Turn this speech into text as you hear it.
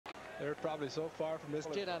They're probably so far from this.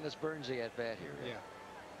 Did on this Burnsy at bat here. Yeah.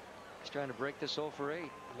 He's trying to break this 0 for 8.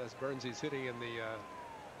 Unless Burnsy's hitting in the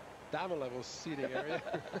diamond level seating area.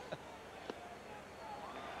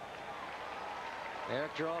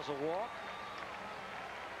 Eric draws a walk.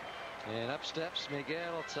 And up steps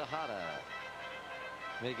Miguel Tejada.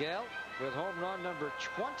 Miguel with home run number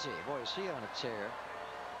 20. Boy, is he on a tear.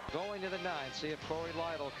 Going to the 9th. See if Cory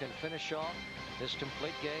Lidle can finish off this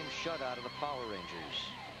complete game shutout of the Power Rangers.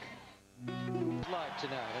 Like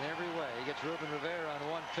tonight in every way. He gets Ruben Rivera on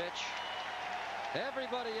one pitch.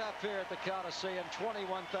 Everybody up here at the Coliseum,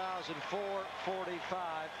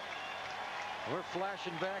 21,445. We're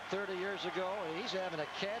flashing back 30 years ago, and he's having a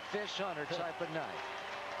catfish hunter type of night.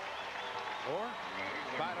 Or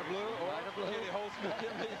Vida Blue, or Kenny Holtzman.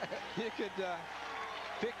 You could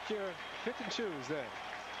pick and choose then.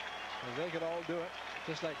 And they could all do it,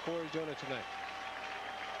 just like Cory's doing it tonight.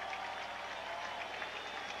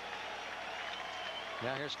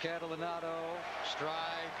 Now here's Catalinato,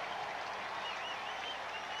 stride.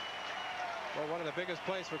 Well, one of the biggest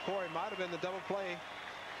plays for Cory might have been the double play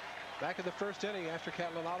back in the first inning after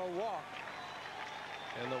Catalinato walked.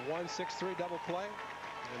 And the 1-6-3 double play.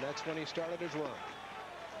 And that's when he started his run.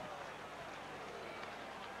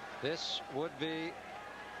 This would be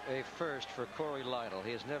a first for Cory Lidle.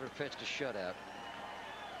 He has never pitched a shutout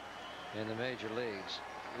in the major leagues,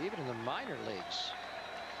 even in the minor leagues.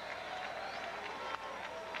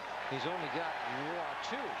 He's only got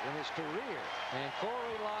 2 in his career. And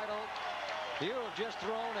Cory Lidle, you have just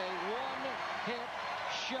thrown a one-hit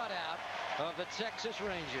shutout of the Texas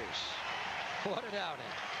Rangers. What an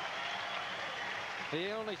outing.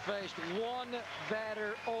 He only faced one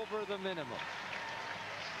batter over the minimum.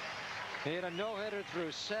 He had a no-hitter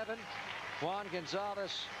through 7. Juan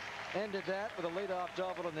Gonzalez ended that with a leadoff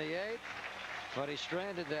double in the 8th. But he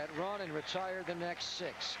stranded that run and retired the next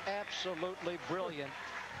 6. Absolutely brilliant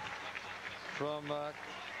from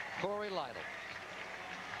Cory Lidle.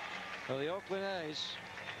 Well, the Oakland A's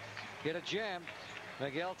get a gem.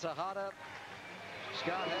 Miguel Tejada,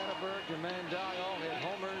 Scott Hatteberg, and Mandai all hit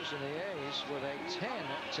homers, and the A's with a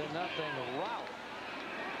 10-0 rout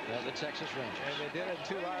of the Texas Rangers. And they did it in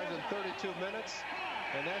 2 hours and 32 minutes,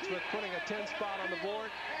 and that's with putting a 10 spot on the board.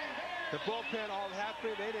 The bullpen all happy.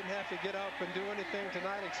 They didn't have to get up and do anything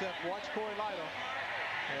tonight except watch Cory Lidle.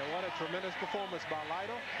 And what a tremendous performance by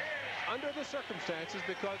Lidle under the circumstances,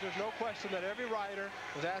 because there's no question that every writer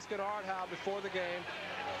was asking Art Howe before the game,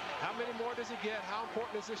 how many more does he get? How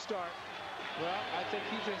important is this start? Well, I think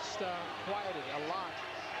he just quieted a lot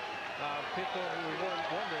of people who were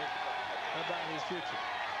wondering about his future.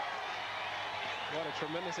 What a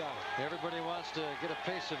tremendous outing. Everybody wants to get a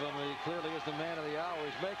piece of him. He clearly is the man of the hour.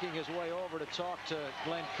 He's making his way over to talk to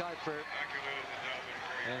Glenn Kuiper.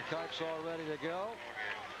 And Kuip's all ready to go.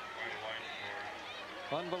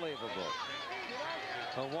 Unbelievable.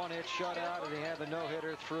 A one-hit shutout, and he had the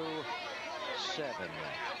no-hitter through 7.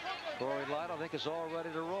 Cory Lidle, I think, is all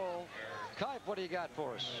ready to roll. Kuip, what do you got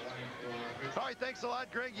for us? All right, thanks a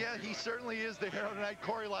lot, Greg. Yeah, he certainly is the hero tonight.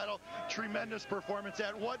 Cory Lidle, tremendous performance.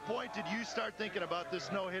 At what point did you start thinking about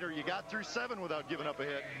this no-hitter? You got through 7 without giving up a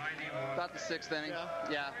hit. About the 6th inning.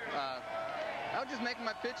 Yeah. I was just making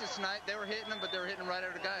my pitches tonight. They were hitting them, but they were hitting right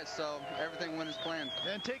at the guys, so everything went as planned.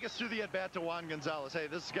 And take us through the at-bat to Juan Gonzalez. Hey,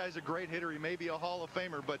 this guy's a great hitter. He may be a Hall of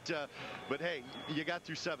Famer, but hey, you got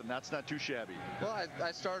through 7. That's not too shabby. Well,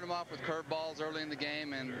 I started him off with curveballs early in the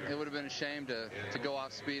game, and it would have been a shame to go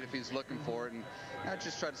off speed if he's looking for it. And I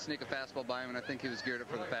just tried to sneak a fastball by him, and I think he was geared up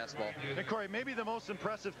for the fastball. And Cory, maybe the most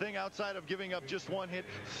impressive thing outside of giving up just 1 hit,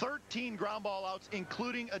 13 ground ball outs,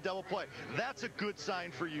 including a double play. That's a good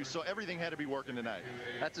sign for you, so everything had to be working tonight.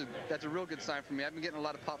 That's a real good sign for me. I've been getting a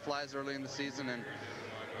lot of pop flies early in the season, and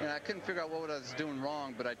I couldn't figure out what I was doing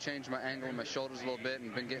wrong, but I changed my angle in my shoulders a little bit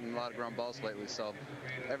and been getting a lot of ground balls lately, so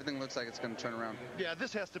everything looks like it's going to turn around. Yeah,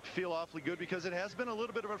 this has to feel awfully good because it has been a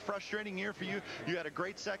little bit of a frustrating year for you. You had a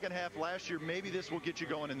great second half last year. Maybe this will get you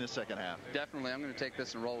going in this second half. Definitely. I'm going to take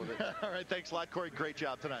this and roll with it. All right, thanks a lot, Cory. Great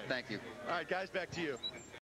job tonight. Thank you. All right, guys, back to you.